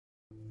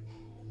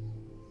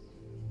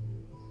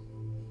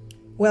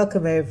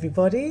Welcome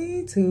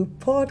everybody to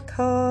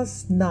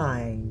Podcast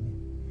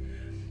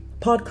 9.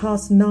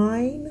 Podcast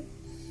 9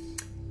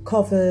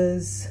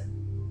 covers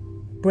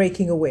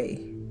breaking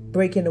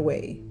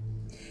away.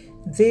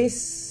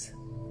 This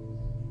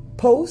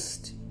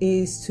post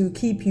is to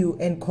keep you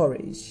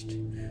encouraged.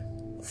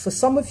 For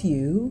some of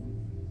you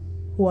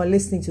who are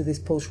listening to this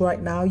post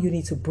right now, you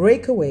need to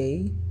break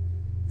away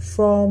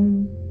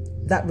from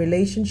that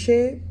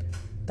relationship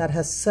that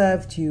has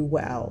served you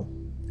well.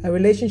 A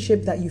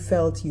relationship that you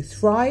felt you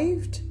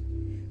thrived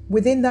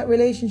within that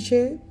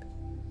relationship,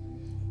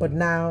 but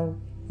now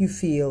you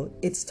feel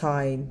it's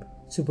time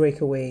to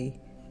break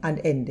away and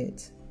end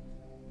it.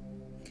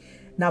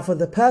 Now, for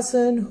the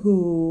person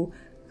who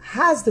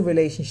has the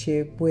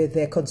relationship with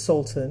their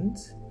consultant,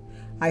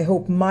 I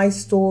hope my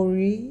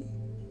story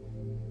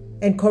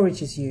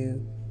encourages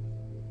you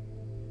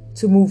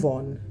to move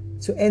on,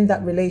 to end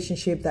that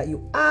relationship that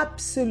you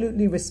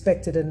absolutely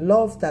respected and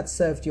loved, that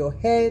served your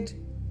head.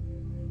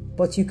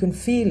 But you can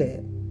feel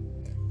it,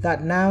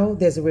 that now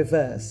there's a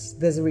reverse,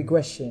 there's a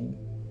regression,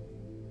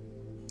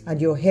 and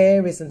your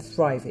hair isn't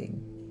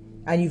thriving,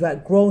 and you've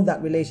outgrown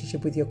that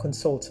relationship with your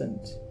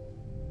consultant.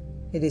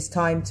 It is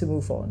time to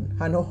move on.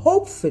 And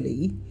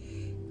hopefully,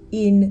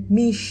 in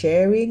me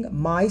sharing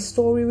my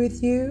story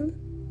with you,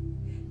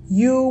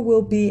 you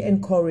will be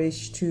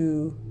encouraged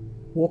to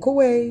walk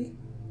away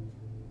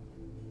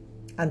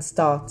and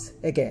start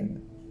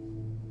again.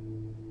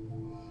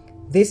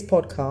 This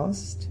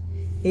podcast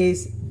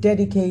is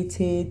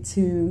dedicated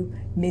to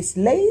Miss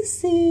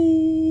Lacey's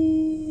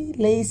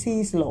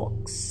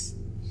Locks.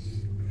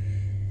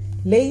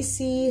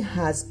 Lacey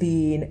has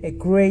been a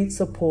great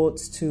support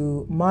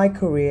to my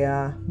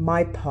career,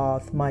 my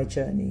path, my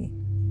journey.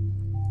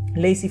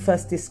 Lacey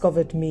first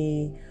discovered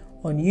me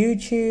on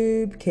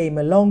YouTube, came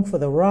along for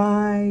the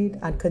ride,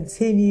 and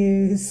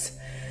continues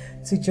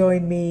to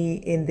join me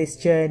in this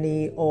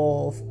journey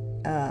of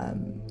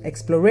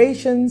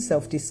exploration,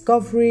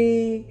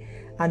 self-discovery,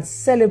 and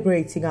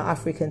celebrating our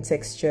African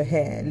texture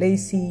hair.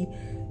 Lacey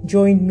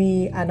joined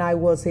me and I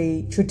was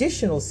a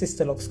traditional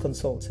Sisterlocks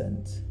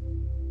consultant.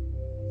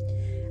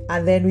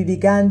 And then we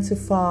began to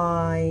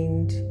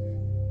find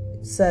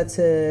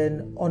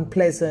certain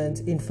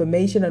unpleasant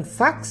information and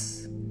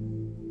facts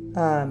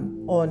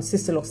on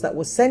Sisterlocks that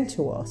was sent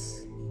to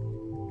us.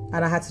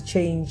 And I had to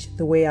change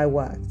the way I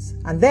worked.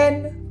 And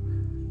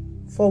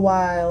then for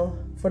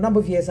a number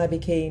of years, I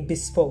became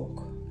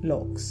Bespoke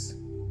Locks.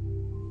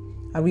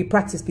 And we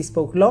practiced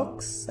bespoke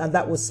locks, and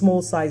that was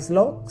small size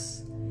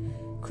locks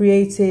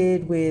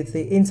created with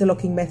the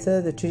interlocking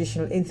method, the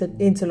traditional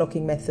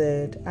interlocking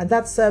method, and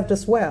that served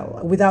us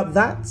well. Without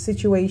that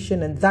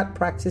situation and that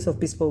practice of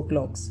bespoke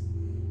locks,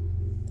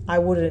 I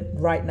wouldn't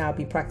right now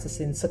be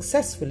practicing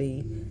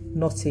successfully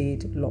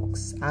knotted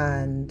locks.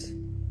 And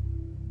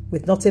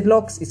with knotted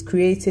locks, it's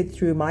created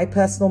through my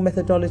personal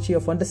methodology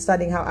of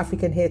understanding how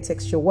African hair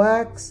texture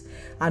works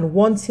and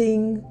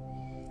wanting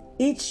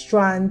each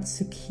strand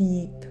to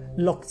keep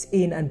locked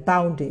in and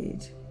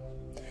bounded.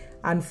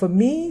 And for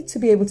me to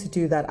be able to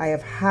do that, I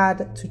have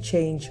had to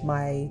change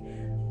my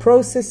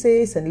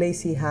processes, and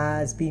Lacey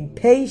has been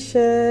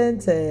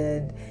patient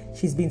and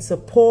she's been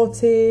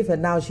supportive,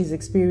 and now she's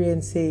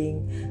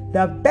experiencing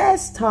the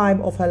best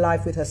time of her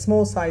life with her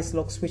small size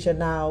locks, which are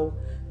now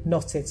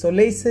knotted. So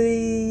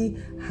Lacey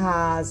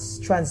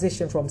has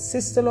transitioned from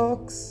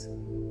Sisterlocks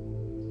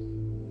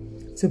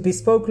to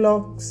bespoke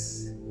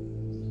locks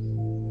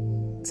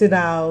to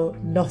now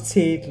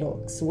knotted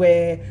locks,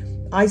 where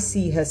I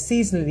see her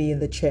seasonally in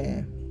the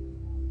chair.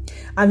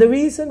 And the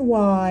reason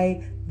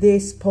why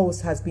this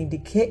post has been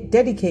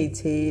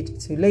dedicated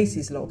to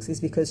Lacey's Locks is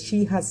because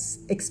she has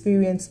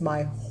experienced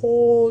my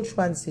whole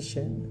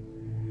transition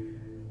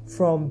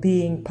from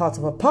being part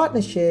of a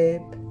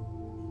partnership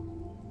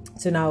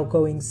to now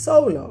going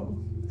solo,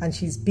 and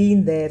she's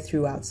been there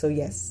throughout. So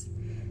yes,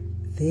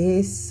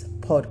 this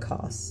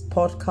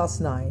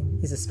podcast 9,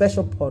 is a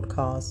special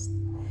podcast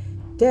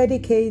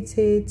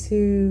dedicated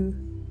to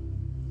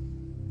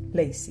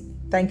Lacey.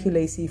 Thank you,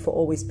 Lacey, for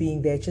always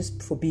being there,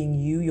 just for being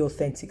you, your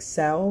authentic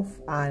self,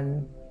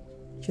 and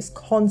just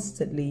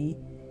constantly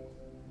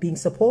being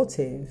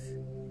supportive.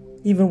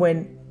 Even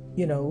when,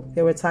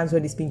 there were times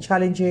when it's been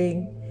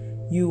challenging,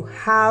 you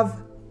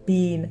have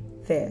been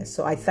there.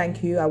 So I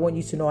thank you. I want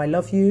you to know I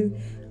love you,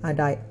 and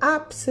I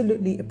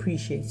absolutely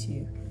appreciate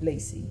you,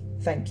 Lacey.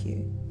 Thank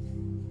you.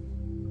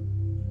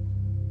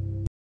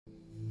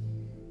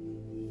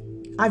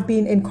 I've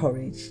been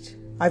encouraged.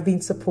 I've been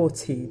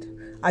supported.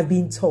 I've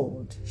been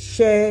told,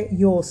 share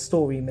your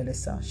story,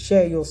 Melissa.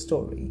 Share your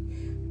story,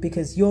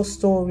 because your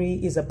story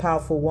is a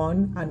powerful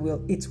one, and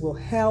it will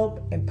help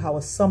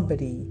empower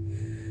somebody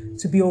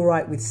to be all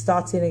right with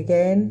starting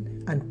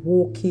again and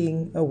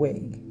walking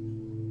away.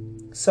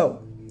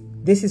 So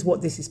this is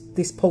what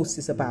this post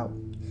is about.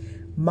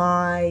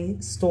 My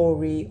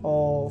story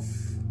of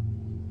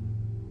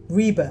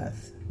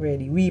rebirth,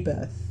 really,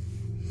 rebirth.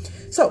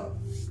 So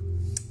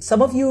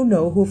some of you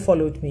know, who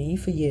followed me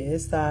for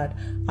years, that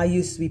I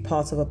used to be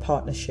part of a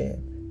partnership.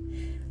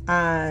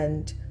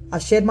 And I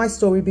shared my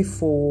story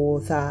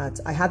before that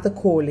I had the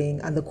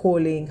calling, and the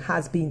calling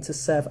has been to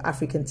serve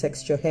African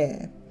texture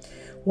hair.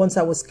 Once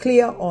I was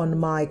clear on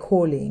my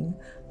calling,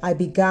 I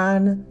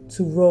began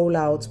to roll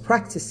out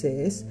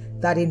practices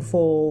that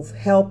involve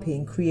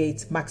helping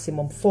create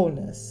maximum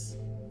fullness.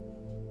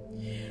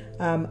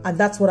 And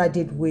that's what I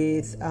did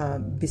with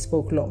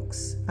Bespoke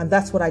Locks. And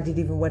that's what I did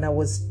even when I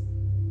was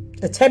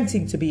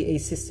attempting to be a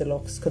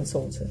Sisterlocks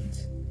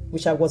consultant,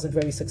 which I wasn't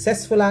very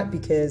successful at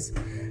because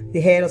the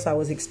hair loss I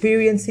was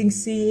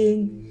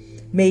seeing,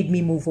 made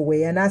me move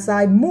away. And as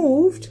I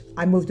moved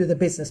with a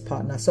business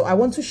partner. So I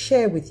want to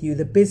share with you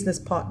the business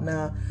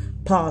partner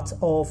part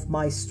of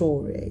my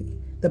story,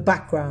 the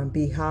background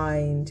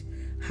behind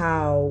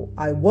how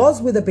I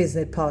was with a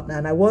business partner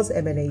and I was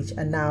M&H,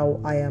 and now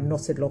I am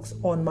KnottedLocks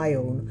on my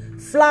own,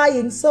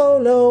 flying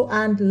solo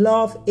and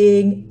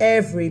loving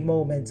every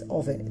moment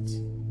of it.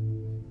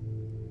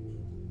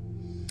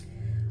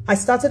 I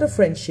started a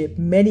friendship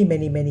many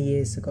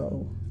years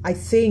ago. I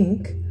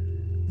think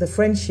the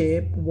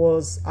friendship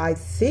was,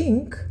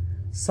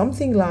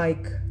 something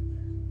like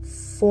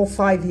 4 or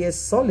 5 years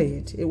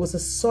solid. It was a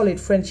solid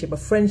friendship, a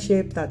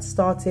friendship that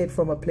started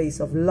from a place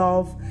of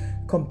love,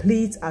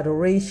 complete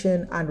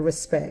adoration and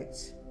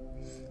respect.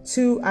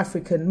 2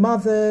 African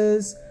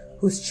mothers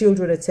whose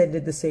children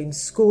attended the same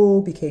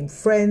school became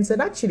friends.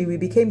 And actually we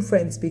became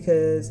friends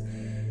because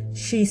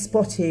she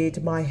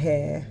spotted my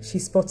hair. She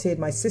spotted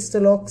my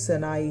Sisterlocks,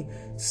 and I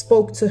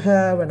spoke to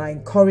her and I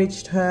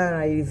encouraged her, and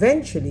I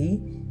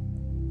eventually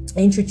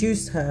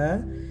introduced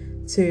her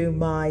to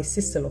my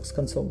Sisterlocks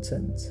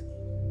consultant.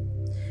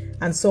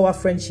 And so our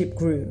friendship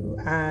grew,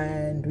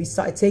 and we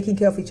started taking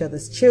care of each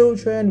other's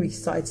children. We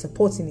started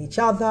supporting each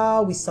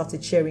other. We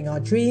started sharing our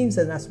dreams.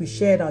 And as we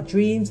shared our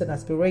dreams and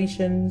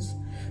aspirations,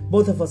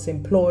 both of us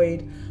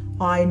employed,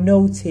 I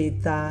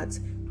noted that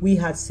we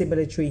had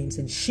similar dreams,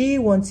 and she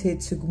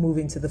wanted to move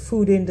into the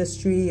food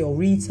industry or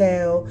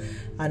retail,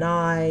 and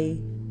I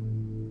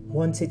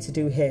wanted to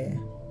do hair.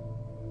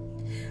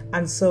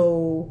 And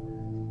so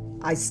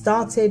I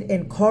started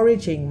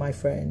encouraging my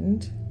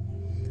friend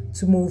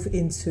to move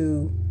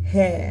into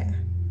hair.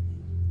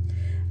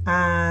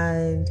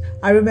 And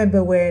I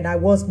remember when I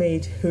was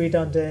made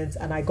redundant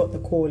and I got the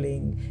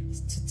calling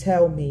to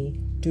tell me,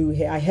 do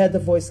hair. I heard the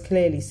voice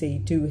clearly say,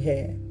 do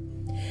hair.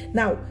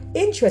 Now,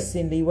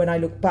 interestingly, when I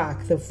look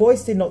back, the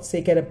voice did not say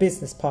get a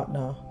business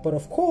partner. But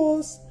of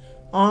course,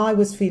 I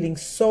was feeling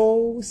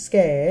so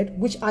scared,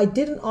 which I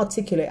didn't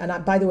articulate.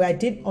 And by the way, I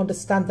didn't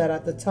understand that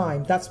at the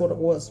time. That's what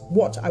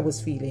I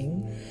was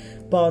feeling.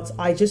 But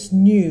I just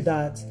knew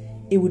that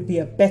it would be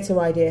a better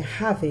idea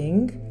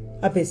having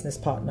a business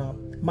partner,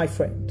 my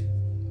friend,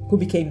 who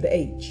became the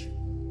H.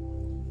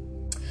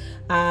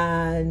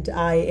 And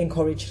I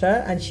encouraged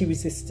her, and she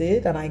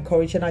resisted, and I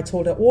encouraged her, and I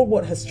told her all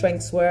what her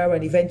strengths were,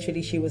 and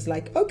eventually she was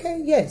like,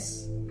 okay,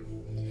 yes.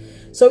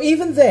 So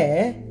even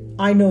there,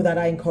 I know that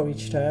I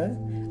encouraged her,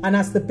 and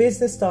as the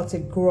business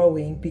started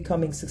growing,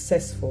 becoming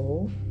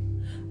successful,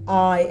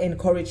 I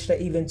encouraged her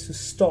even to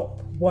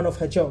stop one of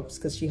her jobs,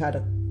 because she had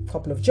a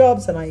couple of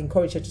jobs, and I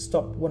encouraged her to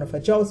stop one of her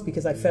jobs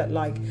because I felt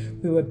like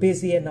we were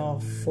busy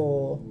enough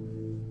for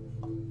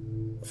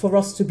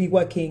us to be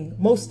working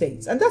most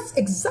days. And that's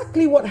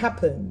exactly what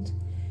happened.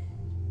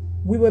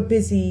 We were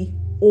busy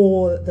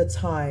all the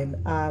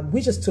time.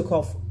 We just took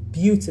off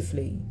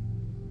beautifully.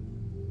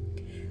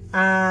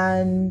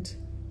 And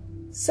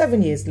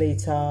 7 years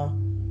later,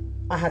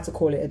 I had to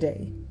call it a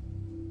day.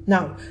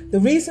 Now, the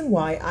reason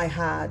why I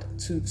had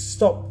to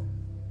stop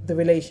the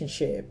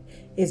relationship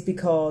is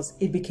because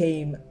it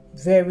became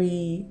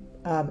very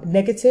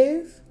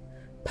negative,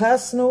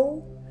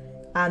 personal,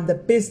 and the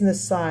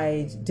business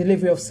side,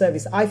 delivery of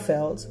service, I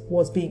felt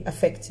was being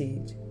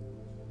affected.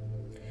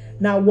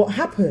 Now, what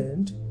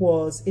happened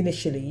was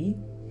initially,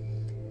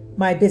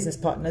 my business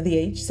partner, the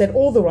H, said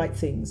all the right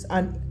things.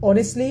 And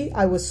honestly,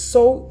 I was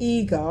so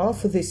eager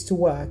for this to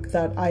work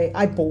that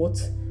I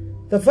bought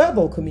the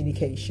verbal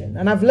communication.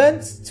 And I've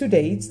learned to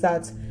date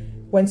that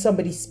when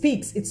somebody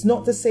speaks, it's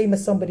not the same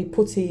as somebody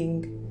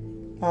putting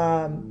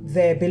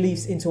their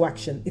beliefs into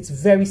action. It's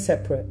very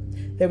separate.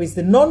 There is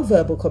the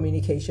non-verbal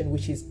communication,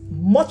 which is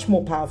much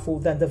more powerful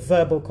than the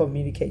verbal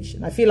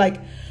communication. I feel like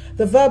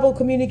the verbal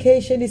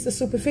communication is the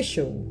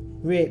superficial,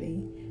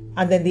 really.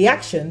 And then the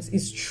actions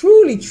is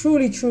truly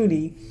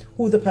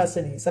who the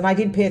person is. And I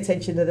didn't pay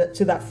attention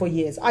to that for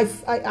years.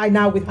 I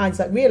now, with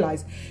hindsight,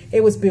 realize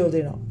it was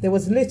building up. There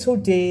was little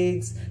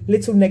digs,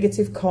 little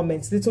negative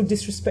comments, little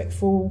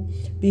disrespectful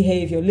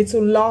behavior,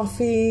 little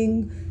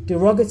laughing,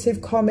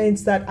 derogative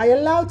comments that I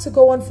allowed to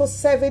go on for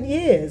 7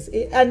 years.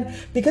 And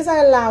because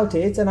I allowed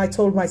it, and I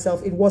told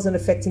myself it wasn't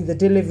affecting the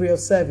delivery of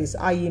service,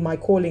 i.e. my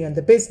calling and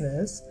the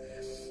business,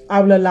 I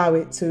will allow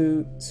it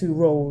to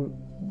roll.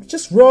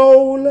 Just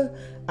roll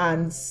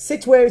and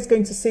sit where it's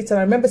going to sit. And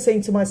I remember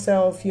saying to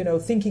myself,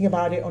 thinking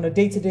about it on a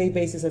day-to-day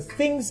basis, as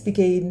things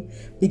began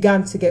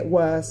to get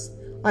worse,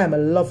 I am a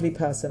lovely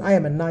person. I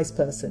am a nice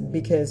person,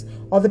 because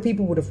other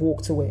people would have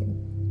walked away.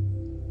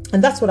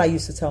 And that's what I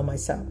used to tell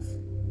myself.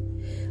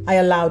 I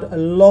allowed a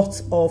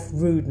lot of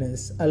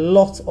rudeness, a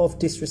lot of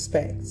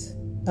disrespect,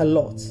 a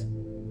lot.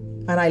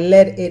 And I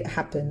let it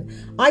happen.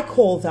 I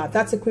call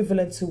that's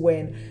equivalent to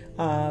when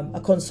a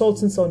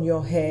consultant's on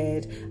your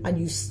head and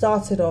you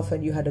started off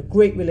and you had a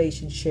great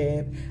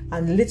relationship,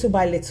 and little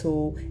by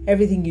little,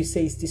 everything you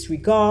say is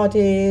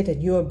disregarded,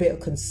 and you're a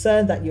bit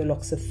concerned that your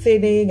locks are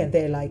thinning, and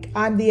they're like,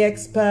 I'm the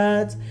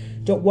expert,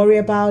 don't worry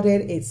about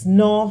it, it's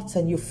not,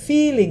 and you're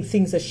feeling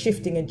things are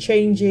shifting and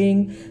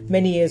changing.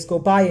 Many years go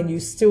by and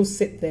you still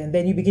sit there, and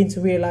then you begin to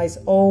realize,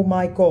 oh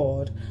my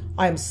God,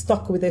 I'm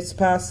stuck with this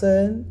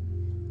person.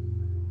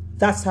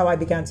 That's how I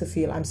began to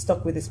feel. I'm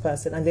stuck with this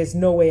person and there's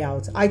no way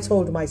out. I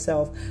told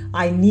myself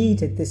I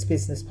needed this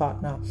business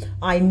partner.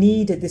 I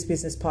needed this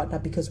business partner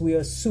because we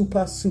are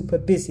super, super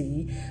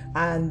busy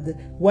and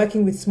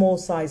working with small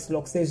size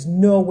locks. There's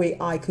no way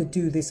I could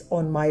do this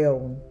on my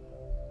own.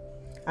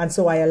 And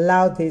so I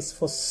allowed this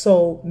for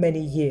so many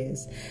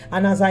years.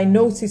 And as I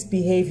noticed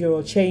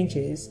behavioral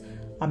changes,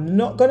 I'm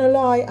not going to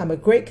lie, I'm a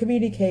great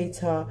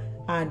communicator,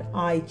 and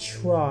I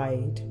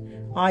tried.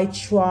 I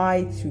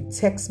tried through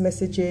text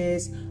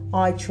messages.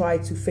 I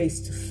tried to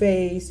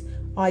face-to-face.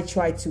 I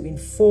tried to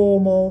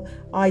informal.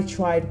 I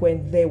tried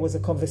when there was a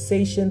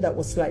conversation that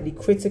was slightly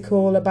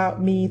critical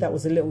about me, that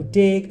was a little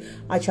dig.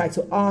 I tried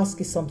to ask,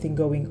 is something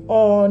going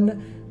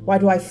on? Why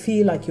do I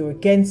feel like you're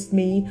against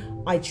me?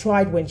 I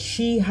tried when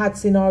she had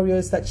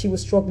scenarios that she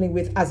was struggling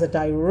with as a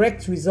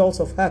direct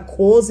result of her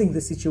causing the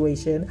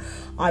situation.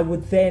 I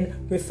would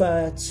then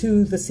refer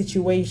to the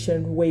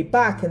situation way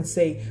back and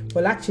say,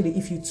 well, actually,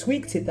 if you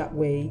tweaked it that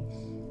way,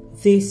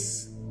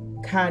 this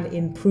can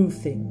improve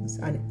things.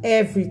 And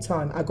every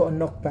time I got a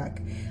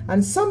knockback.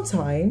 And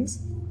sometimes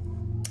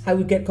I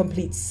would get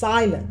complete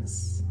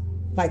silence.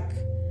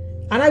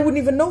 And I wouldn't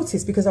even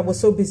notice because I was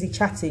so busy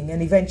chatting,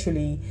 and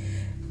eventually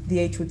the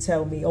H would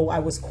tell me, oh, I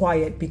was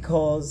quiet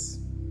because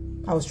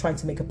I was trying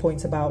to make a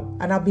point about,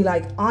 and I'd be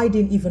like, I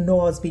didn't even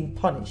know I was being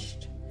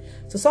punished.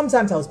 So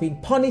sometimes I was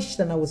being punished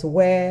and I was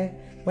aware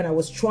when I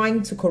was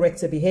trying to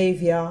correct a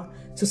behavior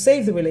to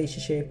save the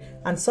relationship.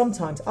 And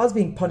sometimes I was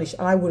being punished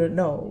and I wouldn't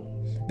know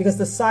because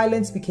the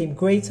silence became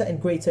greater and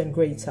greater and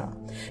greater.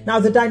 Now,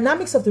 the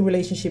dynamics of the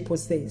relationship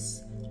was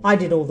this. I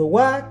did all the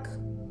work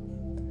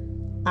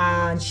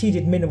and she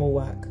did minimal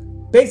work.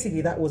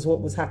 Basically, that was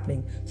what was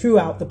happening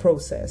throughout the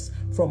process,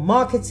 from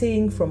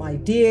marketing, from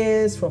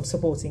ideas, from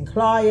supporting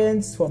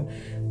clients, from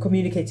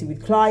communicating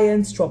with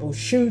clients,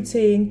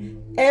 troubleshooting,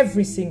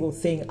 every single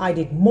thing. I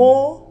did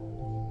more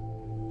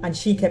and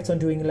she kept on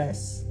doing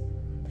less.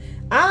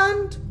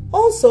 And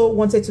also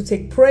wanted to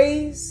take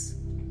praise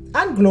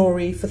and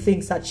glory for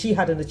things that she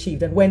hadn't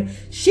achieved. And when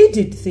she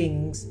did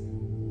things,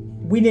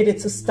 we needed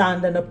to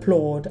stand and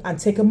applaud and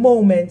take a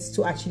moment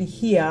to actually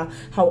hear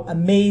how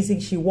amazing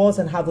she was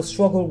and how the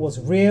struggle was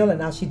real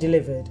and how she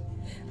delivered.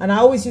 And I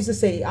always used to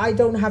say, I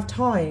don't have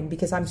time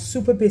because I'm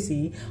super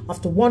busy.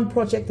 After one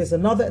project, there's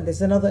another, and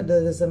there's another, and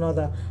there's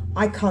another.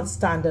 I can't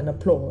stand and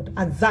applaud.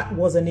 And that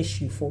was an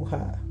issue for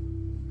her.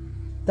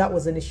 That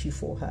was an issue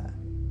for her.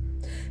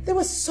 There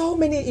were so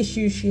many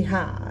issues she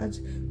had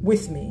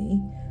with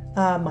me.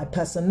 My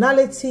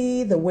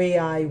personality, the way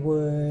I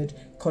would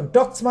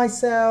conduct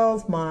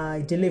myself,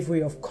 my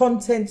delivery of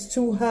content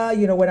to her.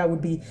 You know, when I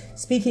would be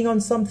speaking on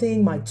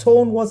something, my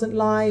tone wasn't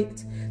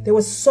liked. There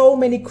were so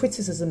many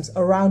criticisms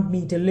around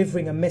me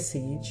delivering a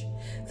message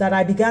that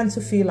I began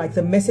to feel like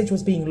the message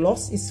was being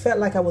lost. It felt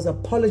like I was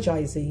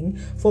apologizing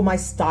for my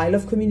style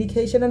of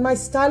communication, and my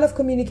style of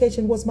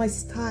communication was my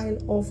style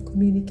of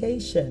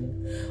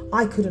communication.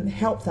 I couldn't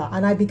help that,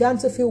 and I began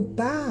to feel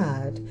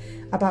bad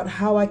about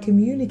how I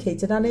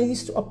communicated, and I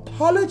used to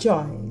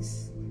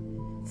apologize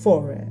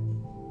for it.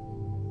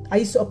 I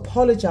used to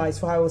apologize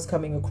for how I was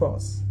coming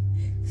across.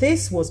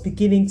 This was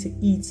beginning to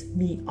eat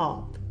me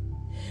up.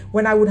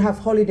 When I would have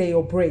holiday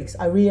or breaks,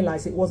 I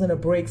realized it wasn't a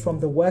break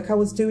from the work I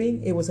was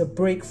doing. It was a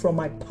break from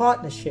my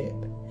partnership.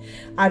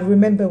 I'd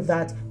remember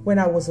that when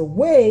I was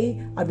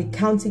away, I'd be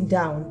counting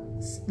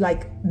down,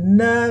 like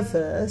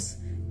nervous,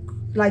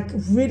 like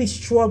really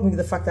struggling with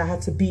the fact that I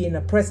had to be in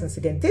her presence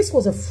again. This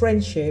was a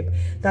friendship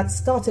that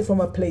started from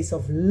a place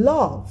of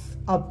love,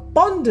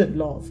 abundant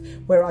love,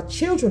 where our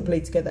children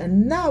played together.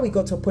 And now it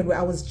got to a point where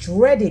I was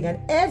dreading, and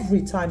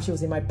every time she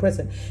was in my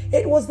presence,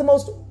 it was the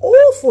most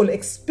awful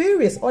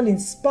experience,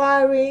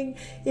 uninspiring.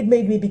 It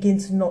made me begin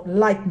to not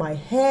like my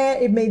hair.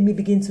 It made me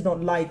begin to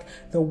not like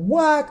the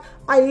work.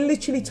 I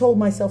literally told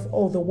myself,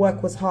 oh, the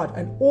work was hard.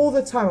 And all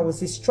the time I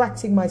was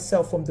distracting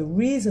myself from the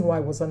reason why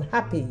I was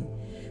unhappy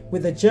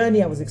with the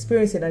journey I was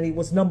experiencing, and it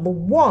was number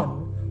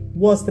one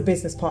was the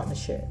business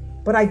partnership,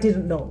 but I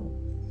didn't know.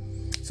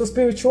 So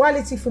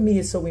spirituality for me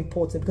is so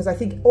important because I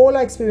think all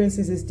our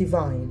experiences is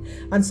divine,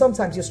 and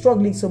sometimes you're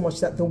struggling so much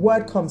that the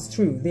word comes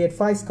through, the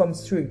advice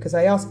comes through, because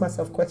I asked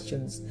myself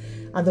questions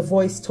and the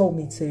voice told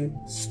me to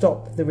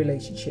stop the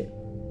relationship,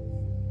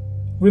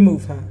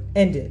 remove her,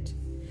 end it.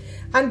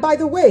 And by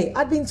the way,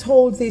 I'd been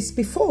told this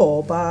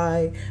before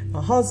by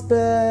my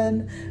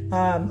husband.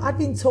 I'd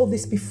been told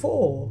this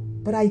before,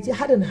 but I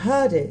hadn't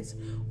heard it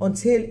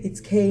until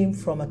it came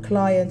from a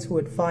client who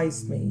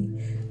advised me.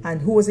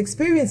 and who was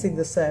experiencing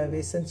the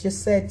service, and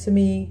just said to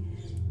me,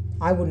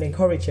 I wouldn't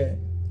encourage it.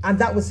 And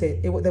that was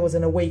it. There was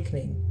an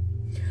awakening.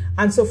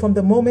 And so from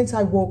the moment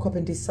I woke up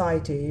and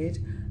decided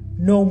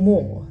no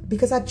more,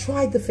 because I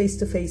tried the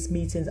face-to-face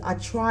meetings, I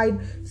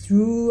tried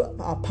through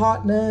our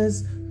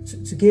partners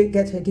to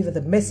get her, give her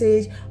the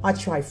message. I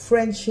tried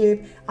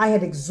friendship. I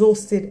had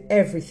exhausted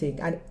everything.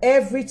 And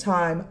every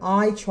time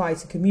I tried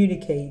to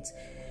communicate,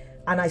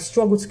 and I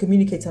struggled to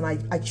communicate, and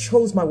I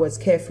chose my words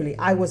carefully,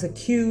 I was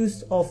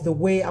accused of the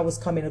way I was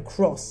coming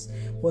across,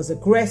 was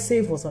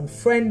aggressive, was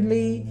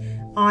unfriendly.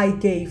 I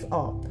gave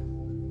up.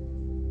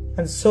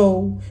 And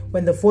so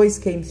when the voice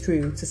came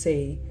through to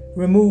say,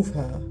 remove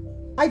her,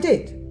 I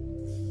did.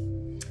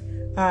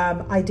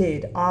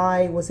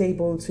 I was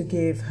able to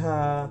give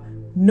her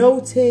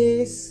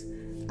notice,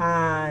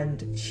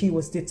 and she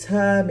was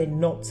determined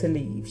not to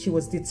leave. She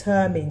was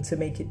determined to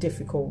make it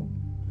difficult.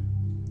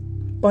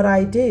 But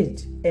I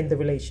did end the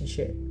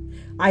relationship.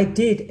 I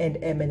did end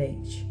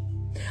M&H.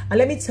 And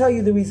let me tell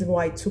you the reason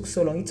why it took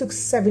so long. It took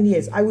 7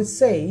 years. I would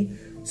say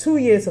 2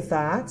 years of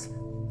that,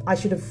 I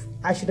should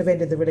have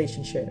ended the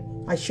relationship.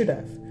 I should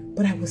have.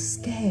 But I was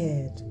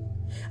scared.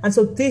 And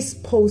so this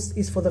post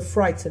is for the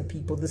frightened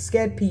people, the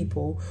scared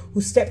people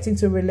who stepped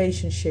into a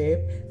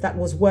relationship that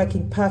was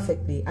working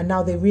perfectly, and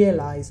now they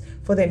realize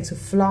for them to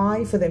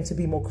fly, for them to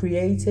be more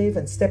creative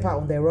and step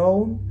out on their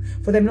own,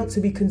 for them not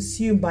to be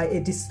consumed by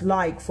a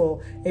dislike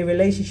for a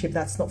relationship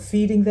that's not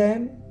feeding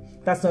them,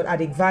 that's not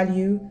adding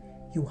value,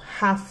 you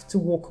have to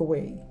walk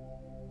away.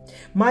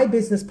 My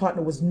business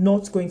partner was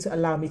not going to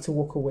allow me to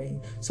walk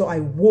away. So I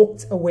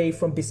walked away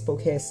from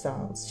Bespoke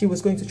Hairstyles. She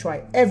was going to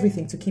try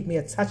everything to keep me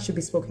attached to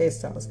Bespoke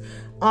Hairstyles.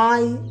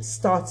 I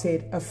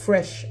started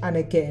afresh and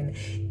again.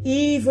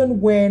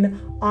 Even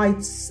when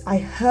I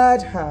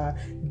heard her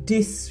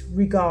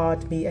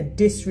disregard me and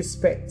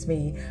disrespect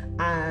me,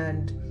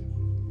 and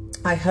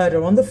I heard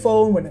her on the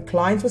phone when a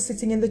client was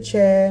sitting in the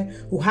chair,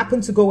 who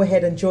happened to go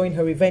ahead and join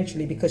her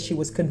eventually because she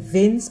was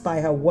convinced by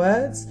her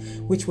words,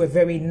 which were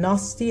very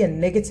nasty and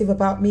negative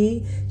about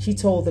me. She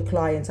told the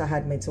client I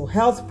had mental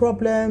health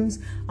problems.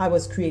 I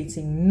was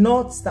creating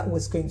knots that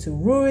was going to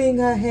ruin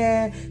her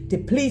hair,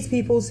 deplete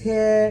people's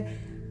hair.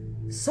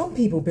 Some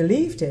people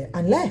believed it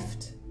and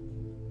left.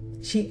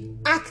 She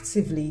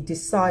actively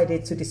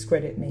decided to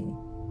discredit me.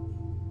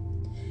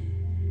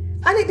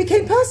 And it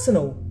became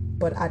personal.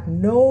 But at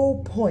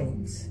no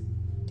point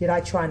did I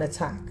try and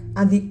attack.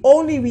 And the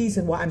only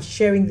reason why I'm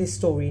sharing this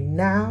story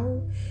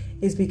now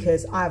is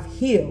because I've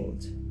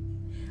healed.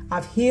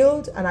 I've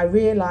healed, and I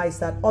realize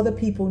that other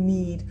people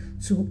need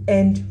to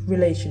end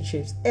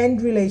relationships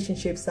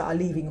that are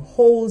leaving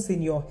holes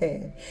in your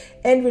hair,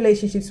 end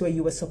relationships where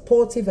you were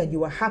supportive and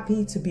you were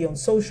happy to be on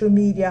social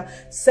media,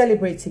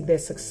 celebrating their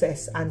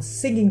success and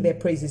singing their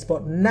praises.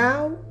 But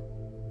now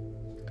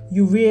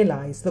you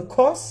realize the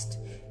cost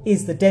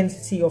is the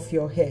density of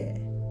your hair,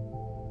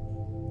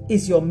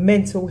 is your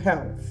mental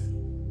health.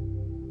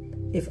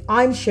 If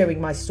I'm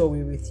sharing my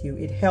story with you,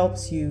 it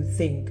helps you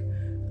think,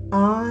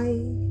 I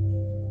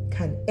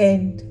can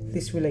end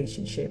this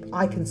relationship.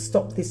 I can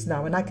stop this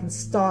now and I can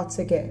start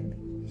again.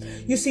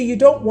 You see, you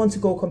don't want to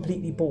go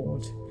completely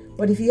bald,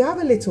 but if you have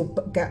a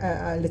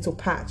little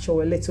patch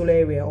or a little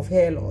area of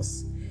hair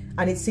loss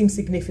and it seems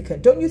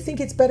significant, don't you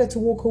think it's better to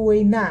walk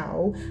away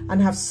now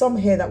and have some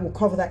hair that will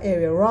cover that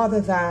area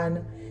rather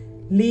than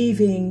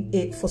leaving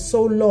it for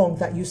so long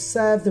that you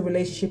serve the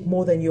relationship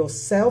more than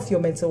yourself, your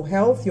mental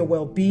health, your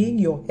well-being,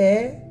 your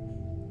hair,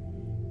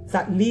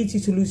 that leads you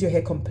to lose your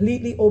hair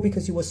completely, all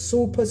because you were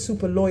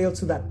super loyal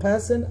to that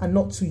person and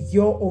not to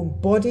your own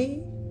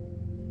body?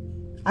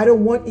 I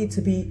don't want it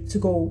to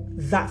go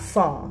that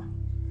far.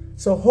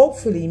 So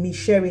hopefully me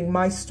sharing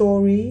my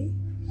story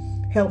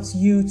helps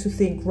you to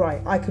think,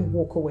 right, I can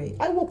walk away.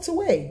 I walked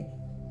away.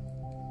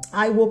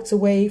 I walked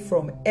away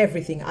from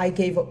everything. I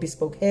gave up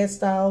Bespoke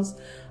Hairstyles.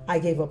 I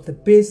gave up the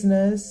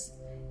business,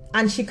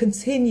 and she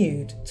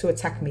continued to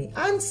attack me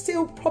and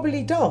still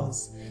probably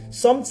does.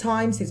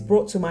 Sometimes it's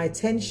brought to my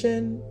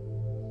attention,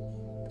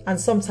 and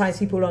sometimes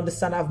people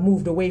understand I've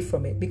moved away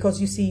from it, because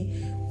you see,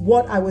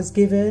 what I was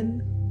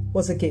given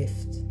was a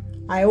gift.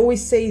 I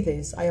always say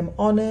this, I am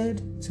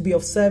honored to be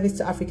of service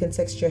to African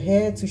texture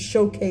hair, to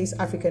showcase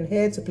African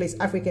hair, to place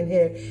African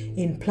hair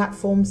in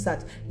platforms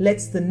that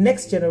lets the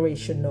next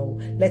generation know,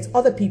 lets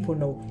other people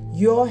know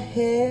your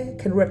hair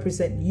can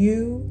represent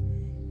you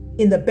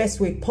in the best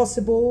way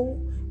possible,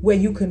 where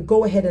you can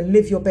go ahead and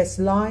live your best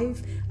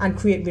life and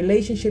create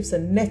relationships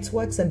and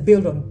networks and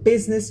build on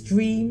business,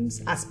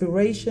 dreams,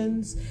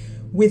 aspirations,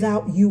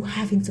 without you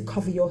having to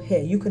cover your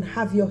hair. You can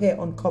have your hair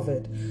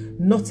uncovered.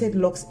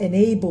 KnottedLocks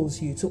enables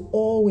you to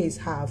always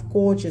have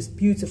gorgeous,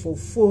 beautiful,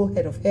 full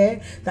head of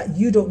hair that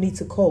you don't need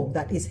to comb,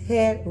 that is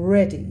hair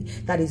ready,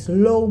 that is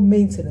low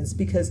maintenance,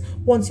 because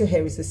once your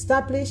hair is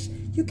established,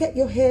 you get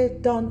your hair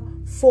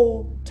done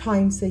 4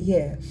 times a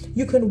year.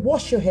 You can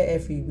wash your hair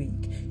every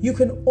week. You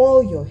can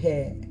oil your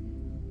hair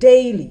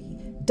daily,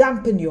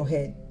 dampen your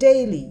hair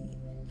daily,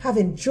 have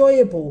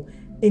enjoyable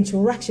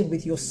interaction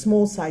with your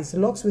small size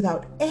locks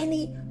without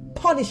any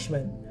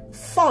punishment.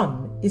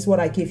 Fun, is what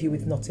I give you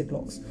with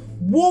KnottedLocks.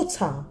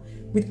 Water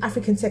with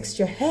African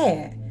texture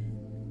hair.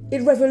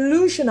 It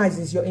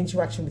revolutionizes your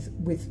interaction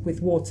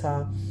with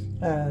water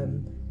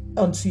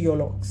onto your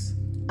locks.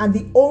 And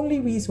the only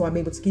reason why I'm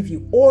able to give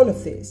you all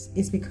of this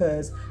is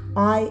because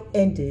I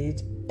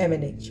ended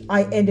M&H.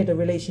 I ended a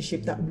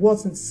relationship that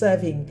wasn't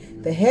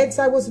serving the heads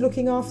I was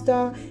looking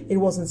after. It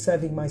wasn't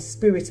serving my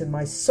spirit and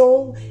my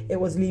soul. It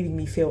was leaving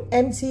me feel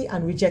empty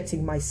and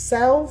rejecting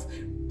myself,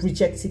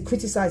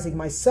 criticizing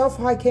myself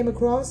how I came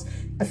across,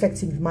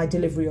 affecting my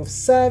delivery of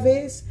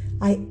service.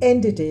 I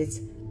ended it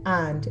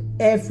and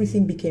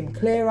everything became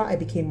clearer. I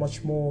became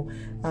much more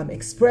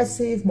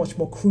expressive, much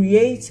more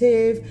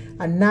creative.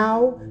 And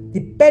now the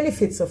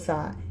benefits of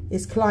that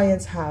is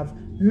clients have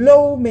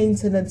low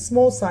maintenance,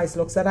 small size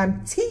locks that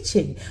I'm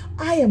teaching.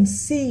 I am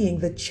seeing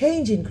the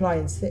change in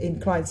clients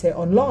here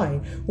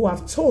online who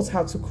I've taught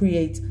how to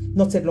create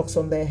knotted locks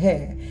on their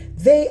hair.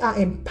 They are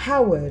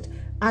empowered,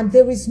 and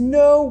there is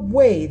no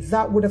way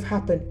that would have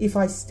happened if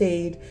I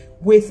stayed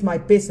with my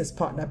business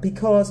partner,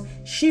 because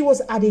she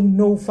was adding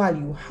no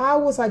value. How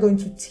was I going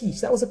to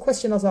teach? That was a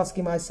question I was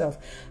asking myself.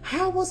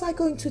 How was I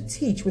going to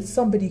teach with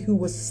somebody who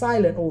was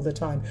silent all the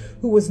time,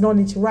 who was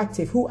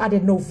non-interactive, who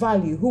added no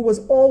value, who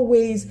was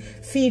always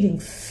feeding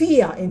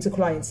fear into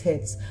clients'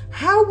 heads?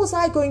 How was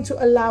I going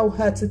to allow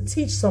her to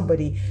teach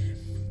somebody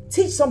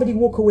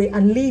walk away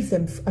and leave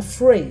them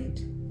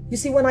afraid? You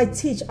see, when I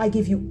teach, I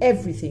give you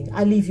everything.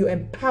 I leave you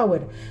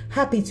empowered,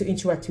 happy to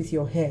interact with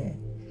your hair.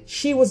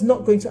 She was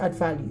not going to add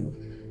value.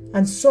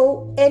 And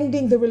so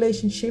ending the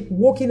relationship,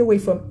 walking away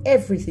from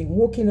everything,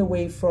 walking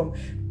away from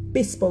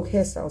bespoke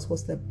hairstyles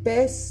was the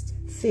best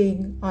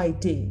thing I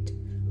did.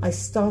 I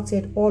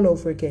started all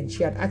over again.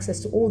 She had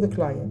access to all the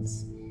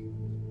clients.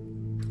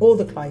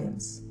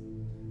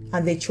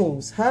 And they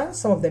chose her.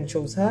 Some of them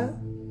chose her.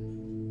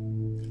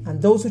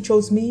 And those who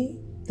chose me,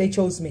 they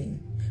chose me.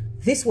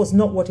 This was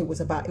not what it was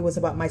about. It was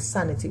about my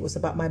sanity. It was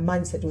about my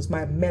mindset. It was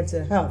my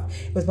mental health.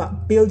 It was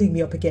about building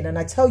me up again. And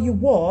I tell you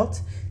what,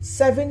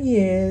 7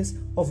 years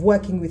of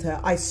working with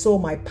her, I saw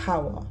my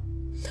power.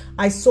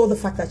 I saw the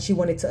fact that she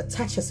wanted to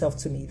attach herself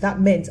to me. That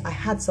meant I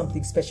had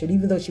something special,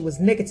 even though she was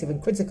negative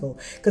and critical.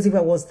 Because if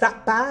I was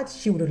that bad,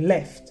 she would have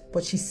left.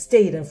 But she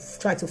stayed and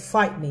tried to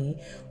fight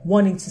me,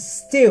 wanting to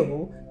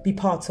still be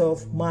part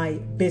of my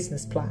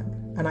business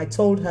plan. And I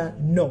told her,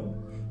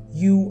 no,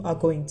 you are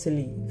going to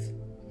leave.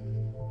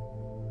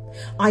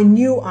 I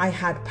knew I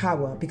had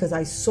power because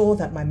I saw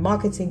that my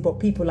marketing brought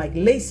people like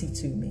Lacey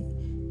to me.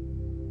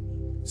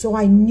 So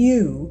I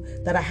knew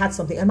that I had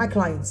something, and my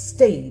clients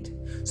stayed.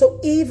 So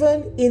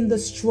even in the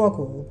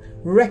struggle,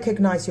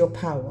 recognize your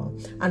power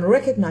and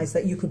recognize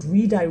that you could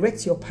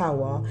redirect your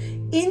power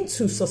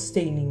into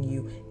sustaining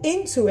you,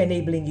 into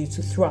enabling you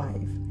to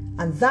thrive.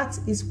 And that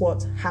is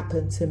what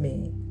happened to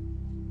me.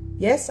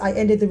 Yes, I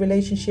ended the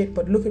relationship,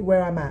 but look at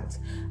where I'm at.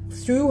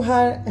 Through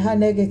her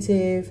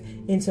negative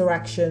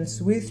interactions,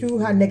 through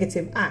her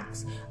negative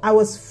acts, I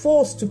was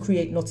forced to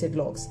create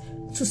KnottedLocks,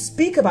 to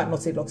speak about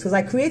KnottedLocks, because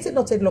I created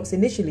KnottedLocks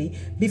initially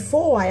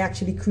before I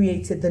actually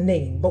created the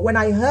name. But when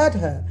I heard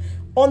her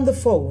on the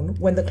phone,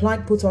 when the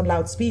client put on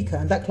loudspeaker,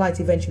 and that client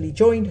eventually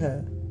joined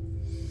her,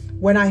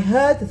 when I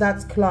heard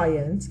that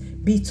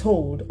client be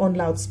told on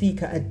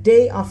loudspeaker a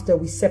day after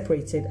we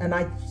separated, and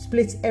I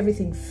split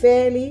everything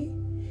fairly,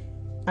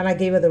 and I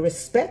gave her the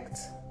respect,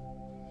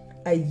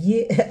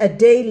 a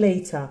day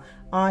later,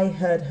 I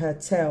heard her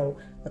tell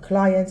a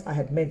client I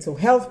had mental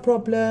health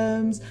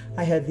problems.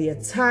 I heard the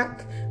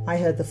attack. I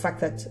heard the fact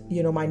that,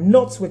 my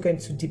knots were going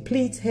to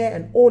deplete hair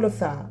and all of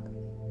that.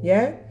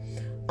 Yeah.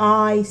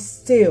 I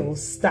still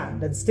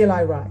stand and still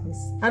I rise.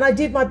 And I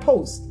did my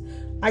post.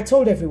 I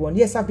told everyone,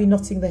 yes, I've been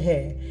knotting the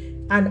hair.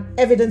 And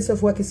evidence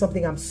of work is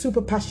something I'm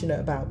super passionate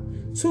about.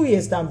 2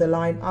 years down the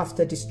line,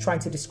 after trying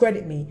to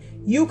discredit me,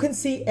 you can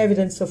see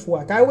evidence of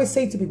work. I always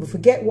say to people,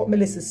 forget what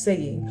Melissa's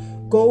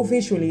saying. Go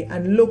visually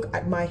and look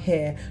at my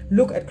hair.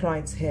 Look at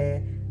clients'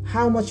 hair.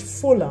 How much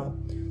fuller.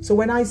 So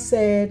when I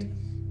said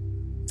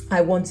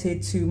I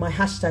wanted to, my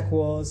hashtag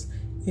was,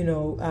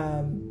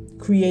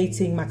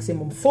 creating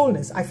maximum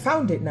fullness. I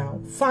found it now.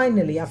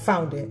 Finally, I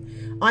found it.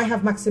 I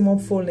have maximum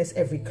fullness.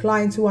 Every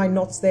client who I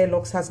knots their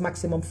locks has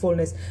maximum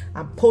fullness.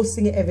 I'm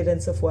posting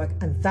evidence of work,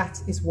 and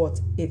that is what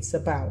it's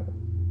about.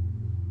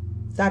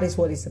 That is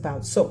what it's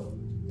about. So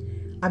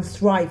I'm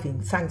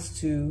thriving thanks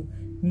to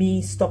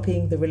me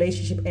stopping the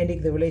relationship,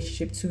 ending the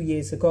relationship 2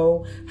 years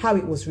ago. How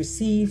it was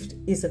received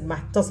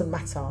doesn't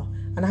matter.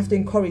 And I have to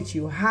encourage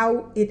you,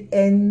 how it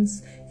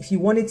ends, if you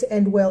want it to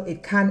end well,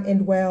 it can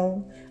end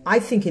well. I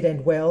think it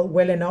ended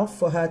well enough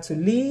for her to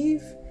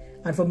leave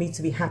and for me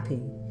to be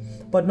happy.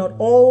 But not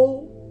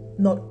all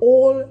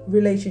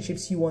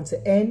relationships you want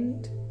to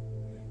end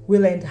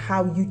will end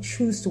how you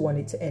choose to want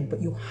it to end.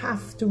 But you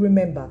have to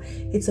remember,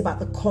 it's about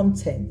the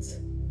content.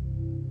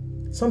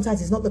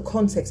 Sometimes it's not the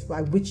context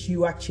by which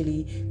you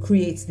actually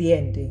create the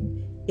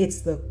ending.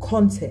 It's the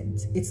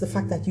content. It's the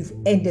fact that you've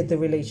ended the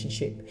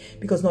relationship.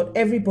 Because not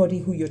everybody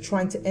who you're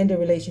trying to end a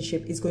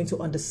relationship is going to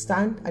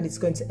understand, and it's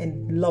going to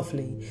end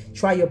lovely.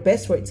 Try your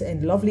best for it to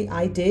end lovely.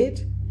 I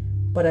did.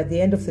 But at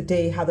the end of the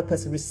day, how the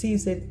person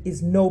receives it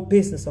is no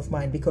business of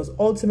mine, because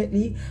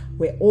ultimately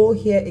we're all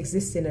here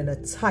existing in a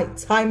tight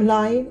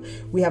timeline.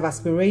 We have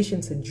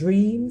aspirations and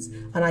dreams,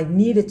 and I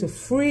needed to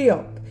free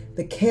up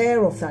the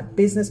care of that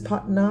business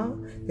partner,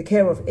 the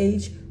care of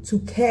H, to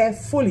care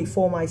fully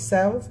for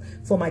myself,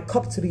 for my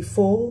cup to be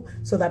full,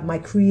 so that my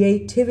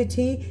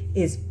creativity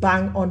is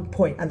bang on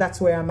point. And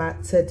that's where I'm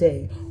at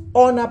today.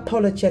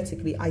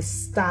 Unapologetically, I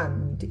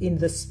stand in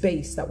the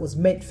space that was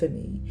meant for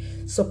me,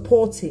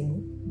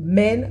 supporting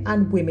men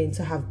and women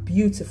to have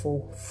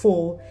beautiful,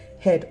 full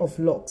head of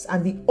locks.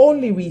 And the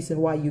only reason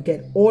why you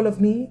get all of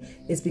me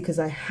is because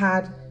I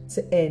had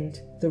to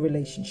end the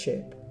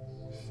relationship.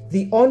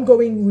 The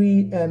ongoing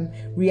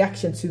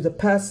reaction to the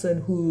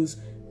person whose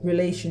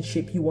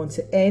relationship you want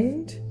to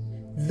end,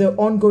 the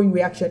ongoing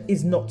reaction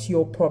is not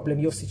your problem,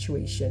 your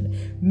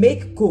situation.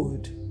 Make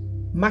good,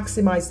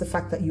 maximize the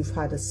fact that you've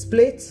had a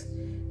split,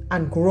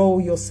 and grow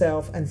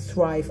yourself and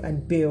thrive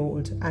and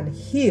build and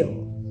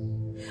heal.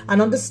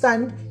 And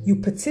understand you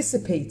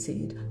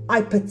participated.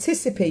 I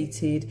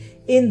participated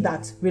in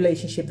that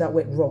relationship that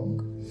went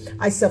wrong.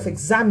 I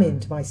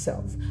self-examined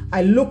myself.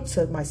 I looked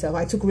at myself.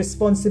 I took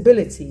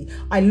responsibility.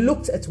 I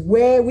looked at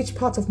which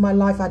part of my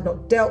life I had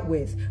not dealt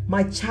with,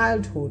 my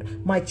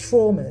childhood, my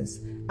traumas,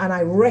 and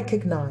I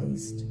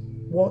recognized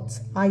what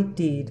I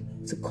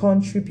did to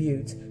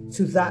contribute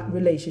to that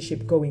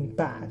relationship going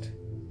bad.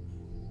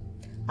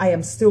 I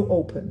am still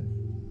open.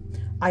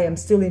 I am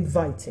still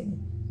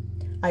inviting.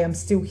 I am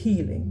still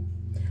healing.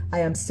 I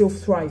am still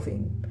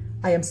thriving.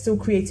 I am still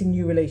creating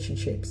new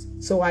relationships.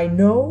 So I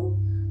know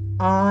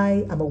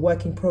I am a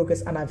work in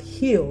progress, and I've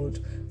healed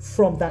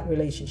from that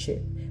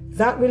relationship.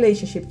 That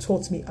relationship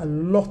taught me a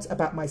lot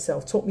about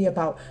myself, taught me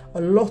about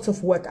a lot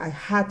of work I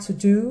had to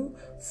do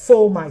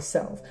for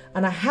myself.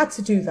 And I had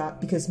to do that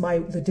because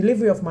the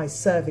delivery of my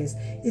service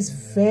is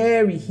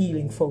very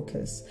healing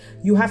focused.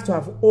 You have to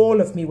have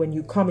all of me when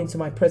you come into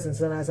my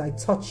presence, and as I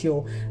touch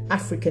your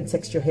African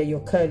texture hair,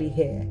 your curly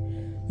hair.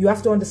 You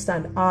have to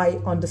understand, I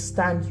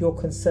understand your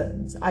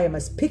concerns. I am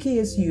as picky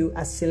as you,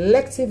 as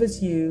selective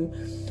as you,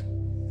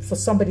 for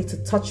somebody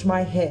to touch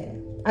my hair.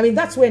 I mean,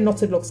 that's where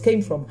KnottedLocks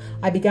came from.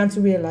 I began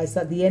to realize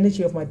that the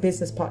energy of my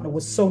business partner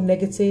was so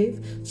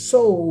negative,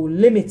 so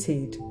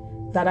limited,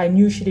 that I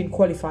knew she didn't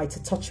qualify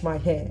to touch my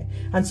hair.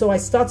 And so I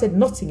started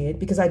knotting it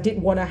because I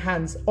didn't want her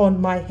hands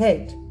on my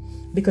head.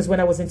 Because when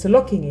I was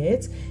interlocking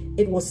it,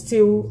 it was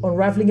still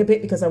unraveling a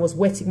bit because I was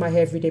wetting my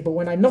hair every day. But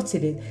when I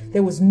knotted it,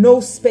 there was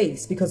no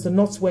space because the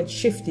knots weren't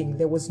shifting.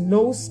 There was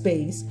no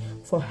space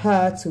for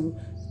her to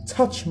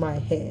touch my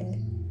hair.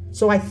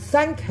 So I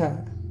thank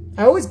her.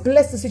 I always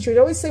bless the situation.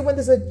 I always say when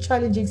there's a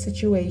challenging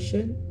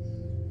situation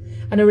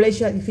and a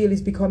relationship that you feel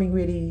is becoming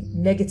really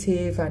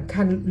negative and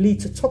can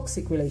lead to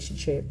toxic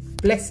relationship,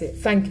 bless it,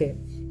 thank it.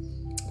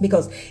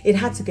 Because it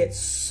had to get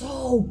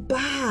so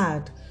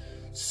bad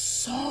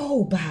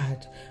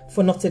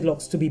for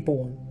KnottedLocks to be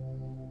born.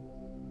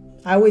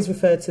 I always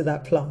refer to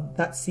that plant,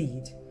 that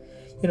seed.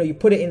 You know, you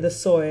put it in the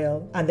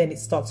soil and then it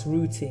starts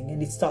rooting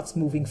and it starts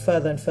moving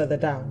further and further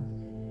down.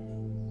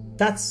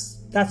 That's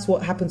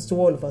what happens to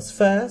all of us.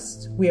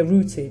 First, we are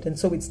rooted, and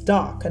so it's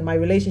dark, and my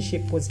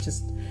relationship was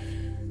just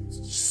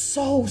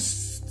so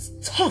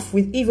tough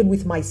even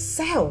with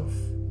myself.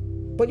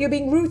 But you're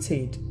being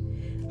rooted,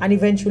 and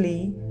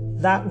eventually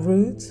that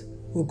root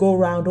will go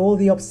around all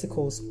the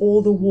obstacles,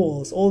 all the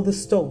walls, all the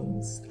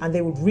stones, and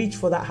they would reach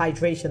for that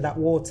hydration, that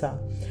water,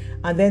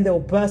 and then they'll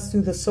burst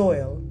through the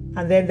soil,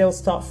 and then they'll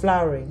start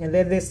flowering, and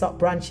then they'll start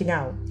branching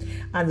out,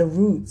 and the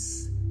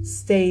roots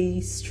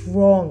stay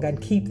strong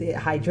and keep it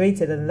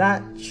hydrated. And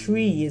that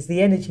tree is the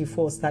energy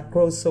force that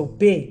grows so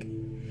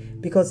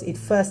big because it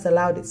first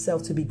allowed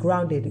itself to be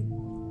grounded.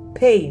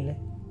 Pain,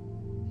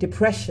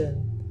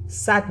 depression,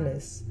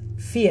 sadness,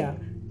 fear,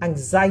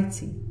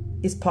 anxiety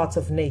is part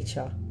of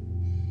nature.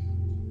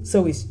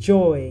 So is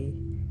joy,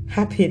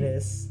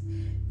 happiness,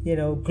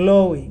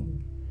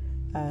 glowing,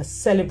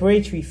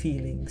 celebratory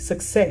feeling,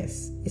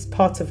 success is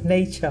part of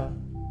nature.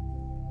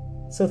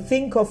 So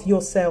think of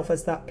yourself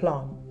as that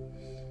plant.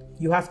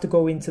 You have to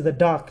go into the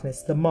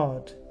darkness, the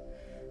mud,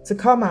 to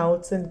come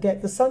out and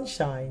get the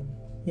sunshine,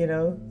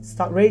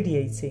 start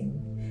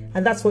radiating.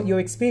 And that's what you're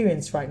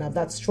experiencing right now,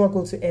 that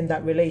struggle to end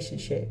that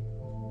relationship.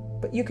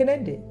 But you can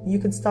end it. You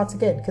can start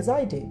again, because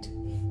I did.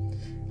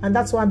 And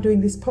that's why I'm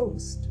doing this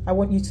post. I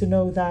want you to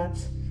know that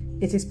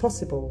it is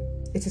possible.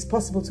 It is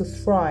possible to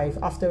thrive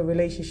after a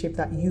relationship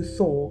that you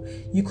thought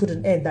you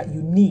couldn't end, that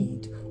you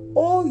need.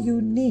 All you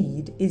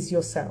need is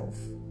yourself.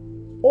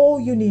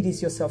 All you need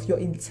is yourself. You're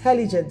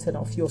intelligent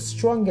enough, you're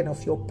strong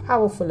enough, you're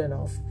powerful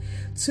enough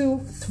to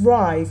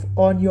thrive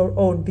on your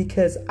own,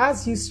 because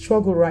as you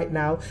struggle right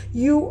now,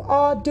 you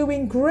are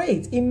doing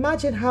great.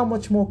 Imagine how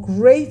much more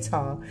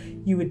greater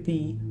you would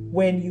be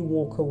when you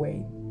walk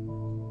away.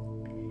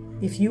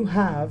 If you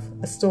have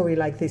a story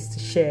like this to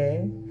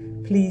share,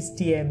 please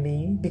DM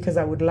me, because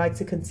I would like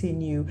to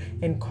continue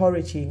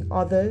encouraging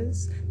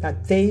others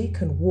that they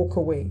can walk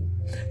away.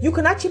 You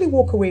can actually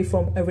walk away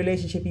from a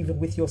relationship even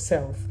with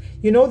yourself.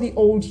 You know, the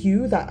old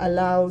you that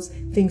allows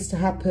things to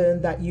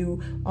happen, that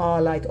you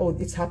are like, oh,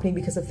 it's happening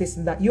because of this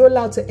and that. You're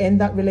allowed to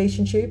end that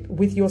relationship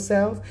with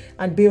yourself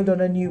and build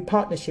on a new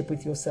partnership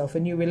with yourself, a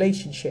new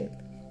relationship.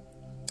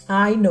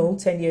 I know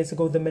 10 years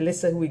ago, the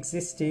Melissa who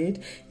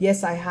existed,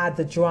 yes, I had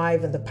the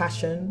drive and the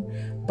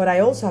passion, but I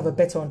also have a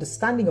better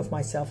understanding of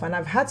myself. And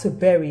I've had to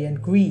bury and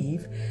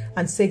grieve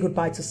and say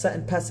goodbye to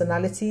certain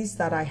personalities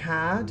that I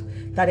had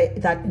that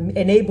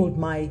enabled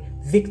my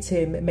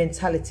victim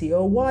mentality.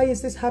 Oh, why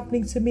is this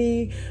happening to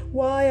me?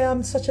 Why am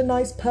I such a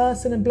nice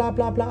person and blah,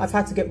 blah, blah. I've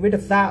had to get rid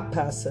of that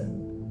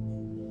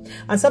person.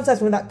 And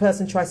sometimes when that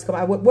person tries to come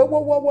out, I went, whoa,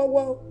 whoa, whoa, whoa,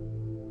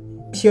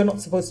 whoa. You're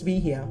not supposed to be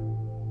here.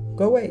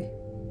 Go away.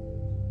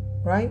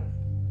 Right?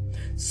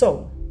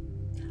 So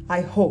I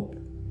hope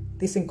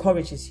this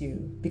encourages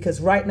you, because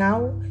right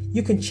now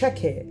you can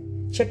check it,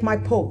 check my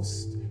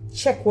post,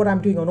 check what I'm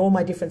doing on all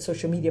my different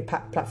social media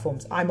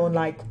platforms. I'm on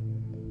like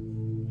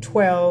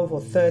 12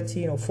 or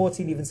 13 or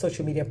 14 even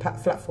social media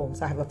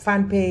platforms. I have a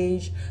fan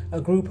page,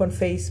 a group on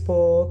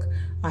Facebook,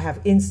 I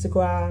have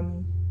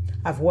Instagram,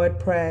 I have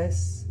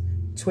WordPress,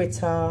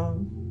 Twitter,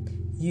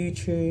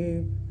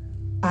 YouTube.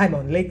 I'm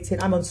on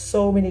LinkedIn. I'm on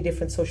so many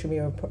different social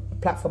media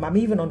platforms. I'm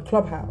even on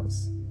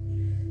Clubhouse.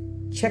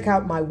 Check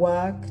out my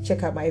work.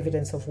 Check out my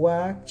evidence of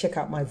work. Check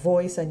out my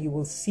voice, and you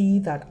will see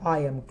that I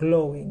am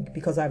glowing,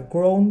 because I've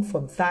grown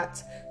from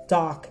that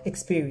dark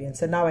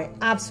experience. And now I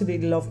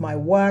absolutely love my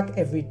work.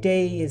 Every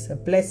day is a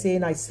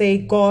blessing. I say,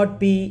 God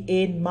be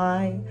in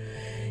my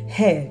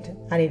head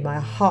and in my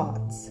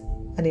heart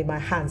and in my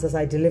hands as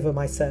I deliver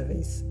my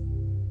service.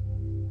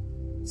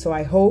 So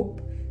I hope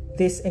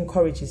this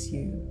encourages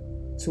you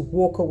to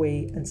walk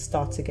away and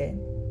start again.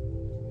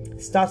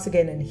 Start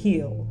again and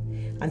heal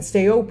and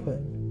stay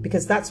open,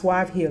 because that's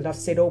why I've healed. I've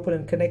stayed open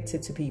and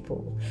connected to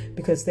people,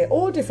 because they're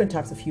all different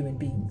types of human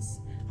beings.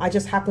 I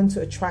just happen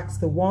to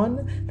attract the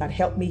one that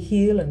helped me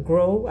heal and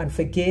grow and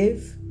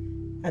forgive.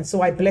 And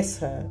so I bless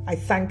her. I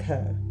thank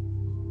her.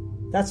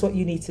 That's what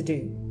you need to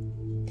do.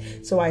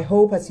 So I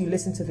hope as you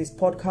listen to this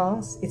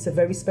podcast, it's a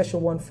very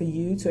special one for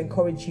you, to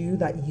encourage you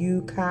that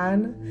you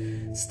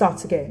can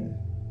start again.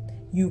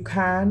 You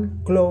can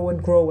glow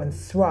and grow and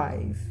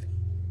thrive,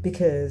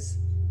 because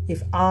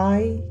if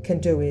I can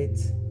do it,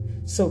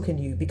 so can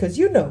you. Because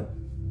you know,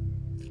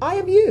 I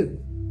am you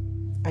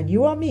and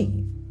you are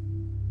me.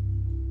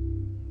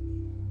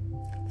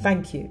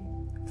 Thank you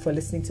for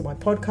listening to my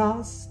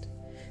podcast.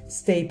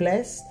 Stay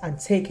blessed and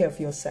take care of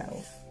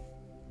yourself.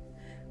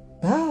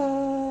 Bye.